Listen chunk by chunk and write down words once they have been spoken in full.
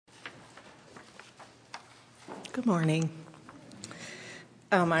Good morning.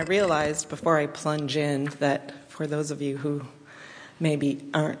 I realized before I plunge in that for those of you who maybe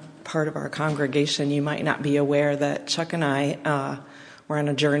aren't part of our congregation, you might not be aware that Chuck and I were on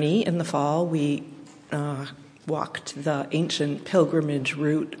a journey in the fall. We walked the ancient pilgrimage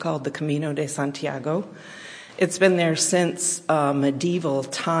route called the Camino de Santiago. It's been there since medieval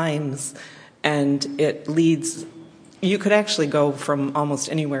times, and it leads. You could actually go from almost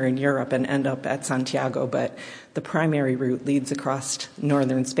anywhere in Europe and end up at Santiago, but the primary route leads across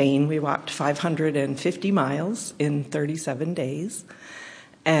northern Spain. We walked 550 miles in 37 days,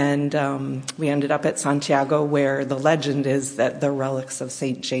 and we ended up at Santiago, where the legend is that the relics of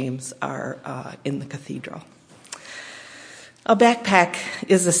St. James are in the cathedral. A backpack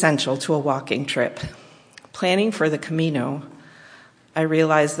is essential to a walking trip. Planning for the Camino, I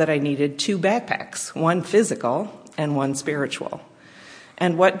realized that I needed two backpacks, one physical and one spiritual.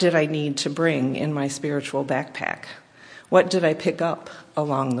 And what did I need to bring in my spiritual backpack? What did I pick up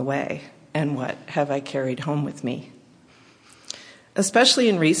along the way? And what have I carried home with me? Especially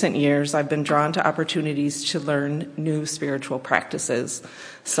in recent years, I've been drawn to opportunities to learn new spiritual practices,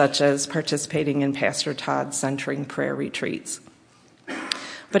 such as participating in Pastor Todd's centering prayer retreats.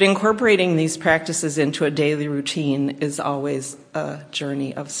 But incorporating these practices into a daily routine is always a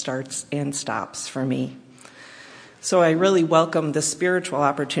journey of starts and stops for me. So I really welcome the spiritual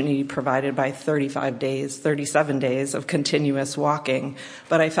opportunity provided by 37 days of continuous walking,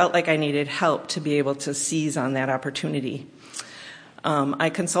 but I felt like I needed help to be able to seize on that opportunity.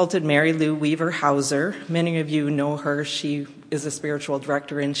 I consulted Mary Lou Weaver Hauser. Many of you know her. She is a spiritual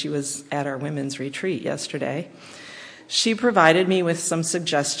director, and she was at our women's retreat yesterday. She provided me with some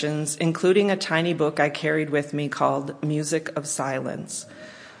suggestions, including a tiny book I carried with me called Music of Silence,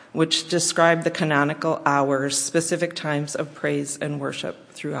 which described the canonical hours, specific times of praise and worship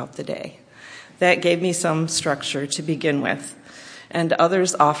throughout the day. That gave me some structure to begin with, and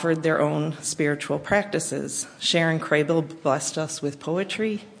others offered their own spiritual practices. Sharon Crable blessed us with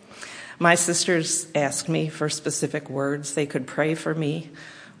poetry. My sisters asked me for specific words they could pray for me,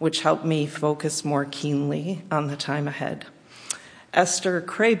 which helped me focus more keenly on the time ahead. Esther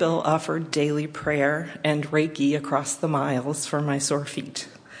Crable offered daily prayer and Reiki across the miles for my sore feet.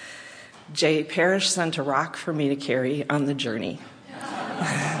 Jay Parrish sent a rock for me to carry on the journey.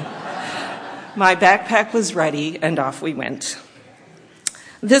 My backpack was ready, and off we went.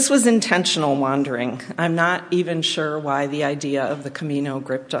 This was intentional wandering. I'm not even sure why the idea of the Camino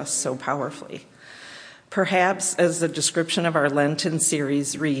gripped us so powerfully. Perhaps, as the description of our Lenten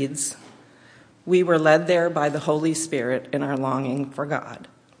series reads, we were led there by the Holy Spirit in our longing for God.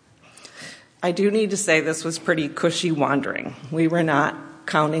 I do need to say this was pretty cushy wandering. We were not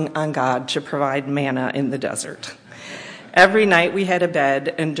counting on God to provide manna in the desert. Every night we had a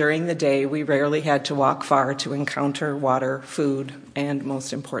bed, and during the day we rarely had to walk far to encounter water, food, and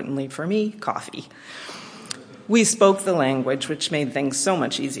most importantly for me, coffee. We spoke the language, which made things so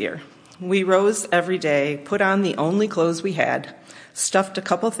much easier. We rose every day, put on the only clothes we had, stuffed a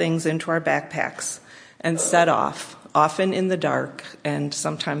couple things into our backpacks, and set off, often in the dark and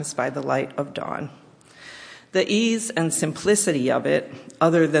sometimes by the light of dawn. The ease and simplicity of it,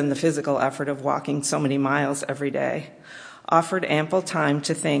 other than the physical effort of walking so many miles every day, offered ample time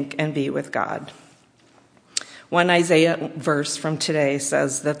to think and be with God. One Isaiah verse from today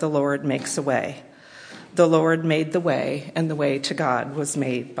says that the Lord makes a way. The Lord made the way, and the way to God was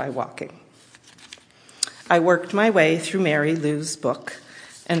made by walking. I worked my way through Mary Lou's book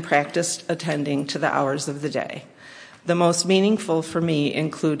and practiced attending to the hours of the day. The most meaningful for me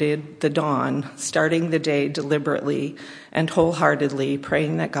included the dawn, starting the day deliberately and wholeheartedly,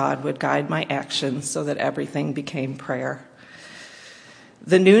 praying that God would guide my actions so that everything became prayer.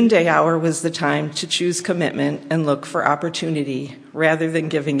 The noonday hour was the time to choose commitment and look for opportunity rather than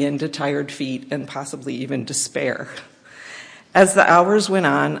giving in to tired feet and possibly even despair. As the hours went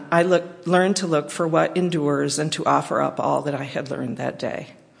on, I learned to look for what endures and to offer up all that I had learned that day.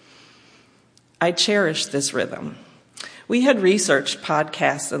 I cherished this rhythm. We had researched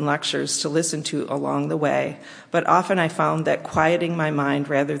podcasts and lectures to listen to along the way, but often I found that quieting my mind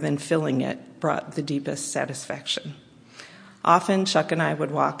rather than filling it brought the deepest satisfaction. Often Chuck and I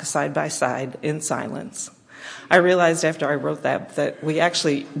would walk side by side in silence. I realized after I wrote that we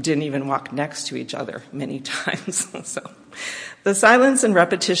actually didn't even walk next to each other many times. So the silence and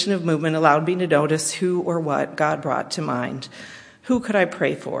repetition of movement allowed me to notice who or what God brought to mind. Who could I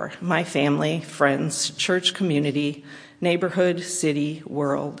pray for? My family, friends, church community, neighborhood, city,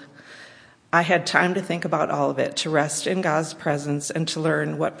 world. I had time to think about all of it, to rest in God's presence and to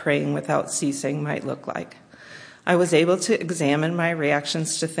learn what praying without ceasing might look like. I was able to examine my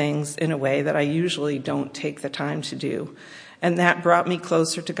reactions to things in a way that I usually don't take the time to do, and that brought me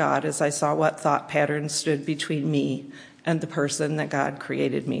closer to God as I saw what thought patterns stood between me and the person that God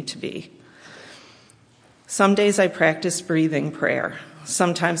created me to be. Some days I practiced breathing prayer.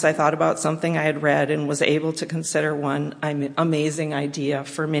 Sometimes I thought about something I had read and was able to consider one amazing idea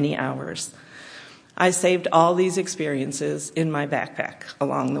for many hours. I saved all these experiences in my backpack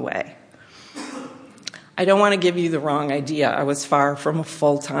along the way. I don't want to give you the wrong idea. I was far from a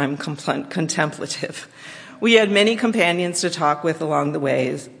full-time contemplative. We had many companions to talk with along the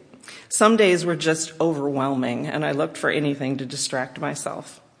ways. Some days were just overwhelming, and I looked for anything to distract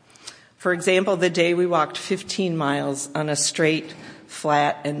myself. For example, the day we walked 15 miles on a straight,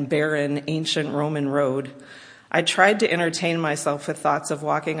 flat, and barren ancient Roman road, I tried to entertain myself with thoughts of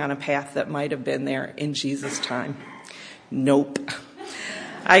walking on a path that might have been there in Jesus' time. Nope.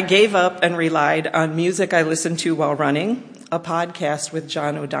 I gave up and relied on music I listened to while running, a podcast with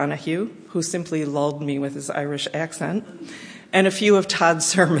John O'Donohue, who simply lulled me with his Irish accent, and a few of Todd's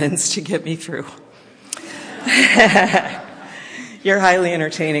sermons to get me through. You're highly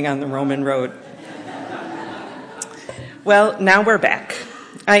entertaining on the Roman road. Well, now we're back.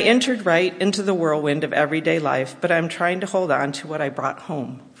 I entered right into the whirlwind of everyday life, but I'm trying to hold on to what I brought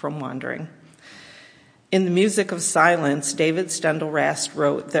home from wandering. In the Music of Silence, David Steindl-Rast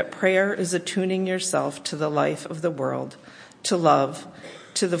wrote that prayer is attuning yourself to the life of the world, to love,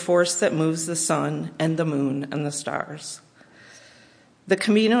 to the force that moves the sun and the moon and the stars. The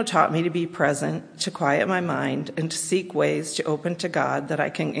Camino taught me to be present, to quiet my mind, and to seek ways to open to God that I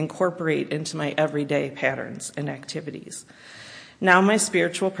can incorporate into my everyday patterns and activities. Now my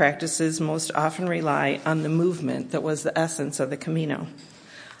spiritual practices most often rely on the movement that was the essence of the Camino.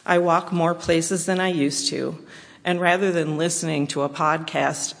 I walk more places than I used to, and rather than listening to a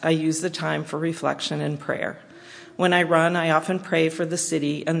podcast, I use the time for reflection and prayer. When I run, I often pray for the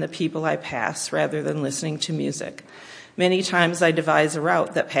city and the people I pass rather than listening to music. Many times I devise a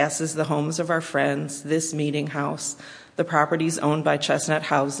route that passes the homes of our friends, this meeting house, the properties owned by Chestnut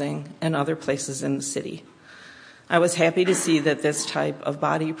Housing, and other places in the city. I was happy to see that this type of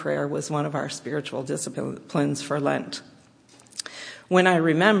body prayer was one of our spiritual disciplines for Lent. When I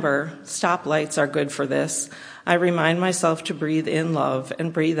remember, stoplights are good for this, I remind myself to breathe in love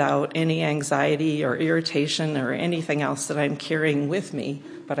and breathe out any anxiety or irritation or anything else that I'm carrying with me,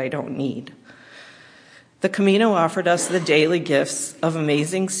 but I don't need. The Camino offered us the daily gifts of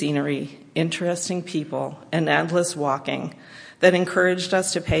amazing scenery, interesting people, and endless walking that encouraged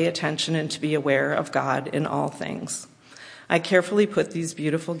us to pay attention and to be aware of God in all things. I carefully put these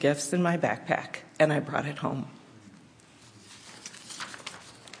beautiful gifts in my backpack, and I brought it home.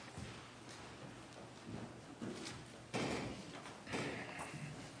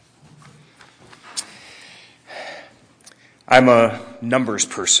 I'm a numbers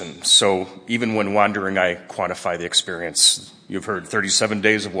person, so even when wandering, I quantify the experience. You've heard 37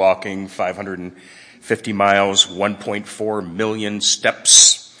 days of walking, 550 miles, 1.4 million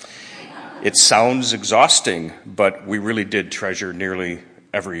steps. It sounds exhausting, but we really did treasure nearly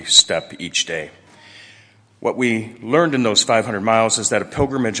every step each day. What we learned in those 500 miles is that a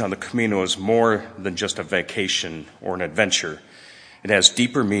pilgrimage on the Camino is more than just a vacation or an adventure. It has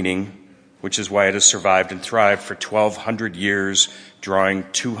deeper meaning, which is why it has survived and thrived for 1,200 years, drawing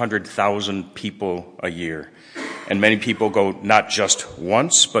 200,000 people a year. And many people go not just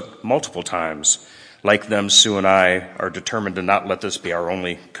once, but multiple times. Like them, Sue and I are determined to not let this be our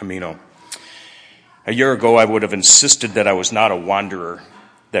only Camino. A year ago, I would have insisted that I was not a wanderer,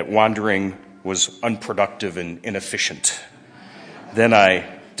 that wandering was unproductive and inefficient. Then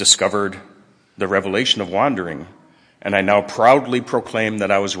I discovered the revelation of wandering, and I now proudly proclaim that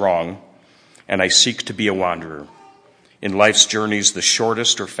I was wrong, and I seek to be a wanderer. In life's journeys, the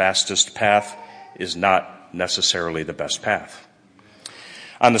shortest or fastest path is not necessarily the best path.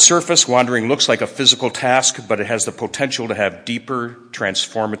 On the surface, wandering looks like a physical task, but it has the potential to have deeper,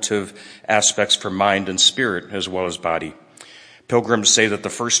 transformative aspects for mind and spirit as well as body. Pilgrims say that the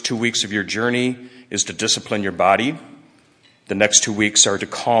first 2 weeks of your journey is to discipline your body. The next 2 weeks are to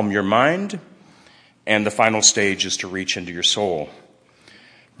calm your mind. And the final stage is to reach into your soul.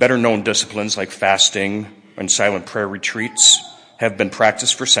 Better known disciplines like fasting and silent prayer retreats have been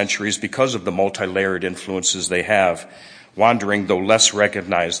practiced for centuries because of the multi-layered influences they have. Wandering, though less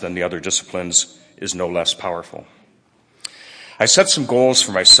recognized than the other disciplines, is no less powerful. I set some goals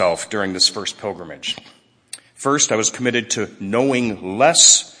for myself during this first pilgrimage. First, I was committed to knowing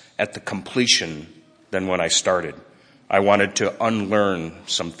less at the completion than when I started. I wanted to unlearn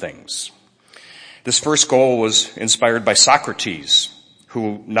some things. This first goal was inspired by Socrates,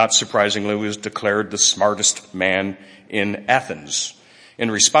 who, not surprisingly, was declared the smartest man in Athens.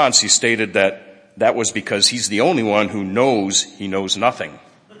 In response, he stated that was because he's the only one who knows he knows nothing.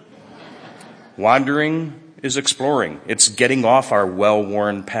 Wandering is exploring. It's getting off our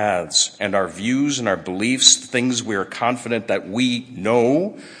well-worn paths, and our views and our beliefs, things we are confident that we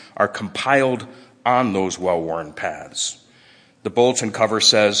know, are compiled on those well-worn paths. The bulletin cover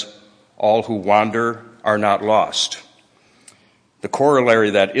says, "All who wander are not lost." The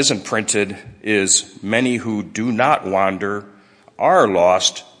corollary that isn't printed is, "Many who do not wander are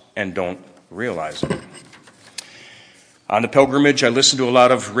lost and don't realize it." On the pilgrimage, I listened to a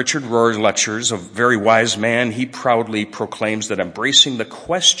lot of Richard Rohr's lectures. A very wise man, he proudly proclaims that embracing the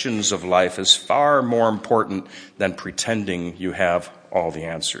questions of life is far more important than pretending you have all the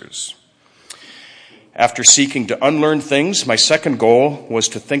answers. After seeking to unlearn things, my second goal was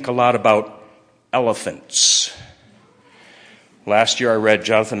to think a lot about elephants. Last year I read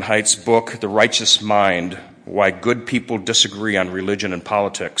Jonathan Haidt's book, The Righteous Mind, Why Good People Disagree on Religion and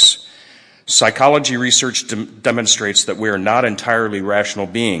Politics. Psychology research demonstrates that we are not entirely rational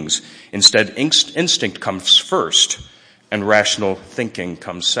beings. Instead, instinct comes first, and rational thinking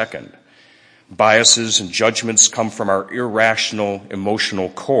comes second. Biases and judgments come from our irrational emotional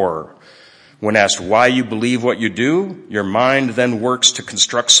core. When asked why you believe what you do, your mind then works to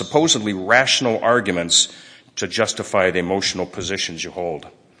construct supposedly rational arguments to justify the emotional positions you hold.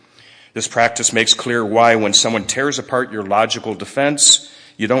 This practice makes clear why, when someone tears apart your logical defense,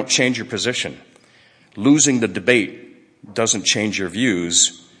 you don't change your position. Losing the debate doesn't change your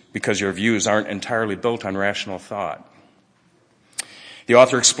views because your views aren't entirely built on rational thought. The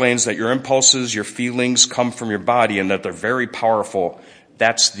author explains that your impulses, your feelings come from your body and that they're very powerful.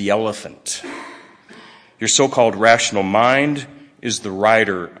 That's the elephant. Your so-called rational mind is the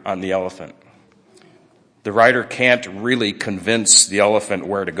rider on the elephant. The rider can't really convince the elephant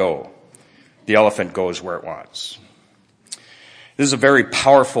where to go. The elephant goes where it wants. This is a very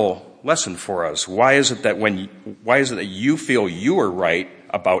powerful lesson for us. Why is it that you feel you are right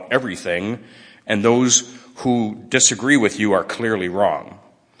about everything and those who disagree with you are clearly wrong?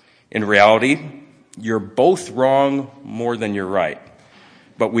 In reality, you're both wrong more than you're right,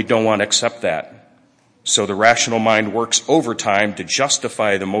 but we don't want to accept that. So the rational mind works overtime to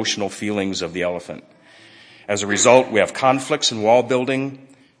justify the emotional feelings of the elephant. As a result, we have conflicts and wall building,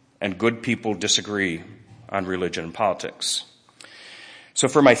 and good people disagree on religion and politics. So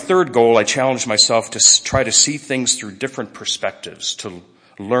for my third goal, I challenged myself to try to see things through different perspectives, to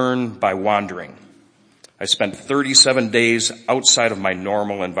learn by wandering. I spent 37 days outside of my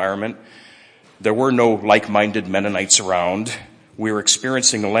normal environment. There were no like-minded Mennonites around. We were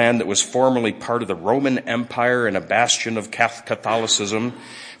experiencing a land that was formerly part of the Roman Empire and a bastion of Catholicism.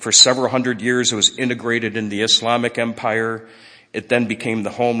 For several hundred years, it was integrated in the Islamic Empire. It then became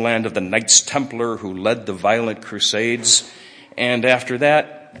the homeland of the Knights Templar who led the violent Crusades. And after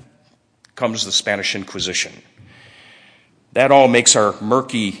that comes the Spanish Inquisition. That all makes our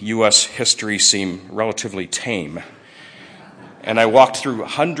murky U.S. history seem relatively tame. And I walked through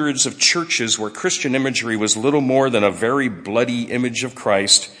hundreds of churches where Christian imagery was little more than a very bloody image of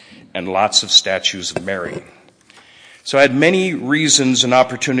Christ and lots of statues of Mary. So I had many reasons and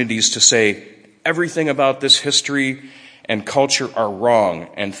opportunities to say everything about this history and culture are wrong,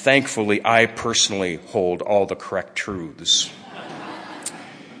 and thankfully I personally hold all the correct truths.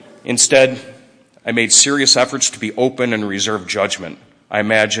 Instead, I made serious efforts to be open and reserve judgment. I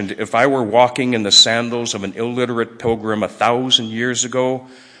imagined if I were walking in the sandals of an illiterate pilgrim 1,000 years ago,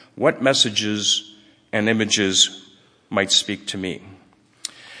 what messages and images might speak to me.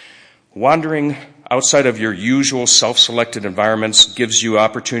 Wandering outside of your usual self-selected environments gives you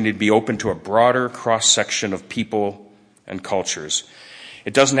opportunity to be open to a broader cross-section of people and cultures.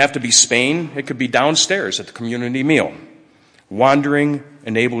 It doesn't have to be Spain. It could be downstairs at the community meal. Wandering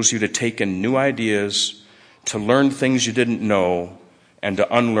enables you to take in new ideas, to learn things you didn't know, and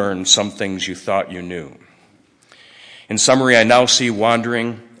to unlearn some things you thought you knew. In summary, I now see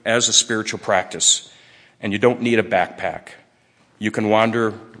wandering as a spiritual practice, and you don't need a backpack. You can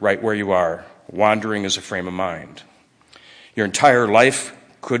wander right where you are. Wandering is a frame of mind. Your entire life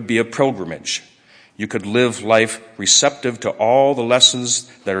could be a pilgrimage. You could live life receptive to all the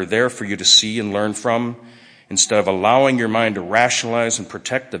lessons that are there for you to see and learn from, instead of allowing your mind to rationalize and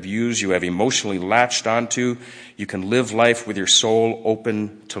protect the views you have emotionally latched onto. You can live life with your soul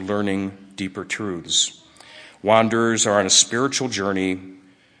open to learning deeper truths. Wanderers are on a spiritual journey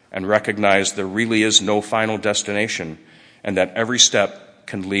and recognize there really is no final destination, and that every step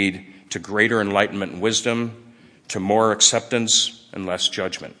can lead to greater enlightenment and wisdom, to more acceptance and less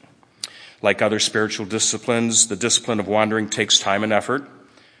judgment. Like other spiritual disciplines, the discipline of wandering takes time and effort,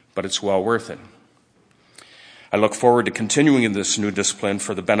 but it's well worth it. I look forward to continuing in this new discipline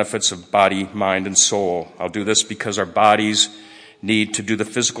for the benefits of body, mind, and soul. I'll do this because our bodies need to do the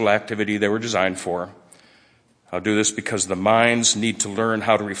physical activity they were designed for. I'll do this because the minds need to learn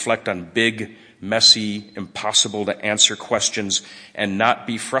how to reflect on big, messy, impossible to answer questions and not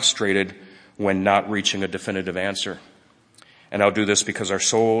be frustrated when not reaching a definitive answer. And I'll do this because our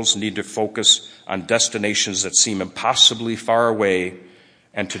souls need to focus on destinations that seem impossibly far away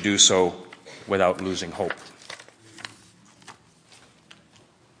and to do so without losing hope.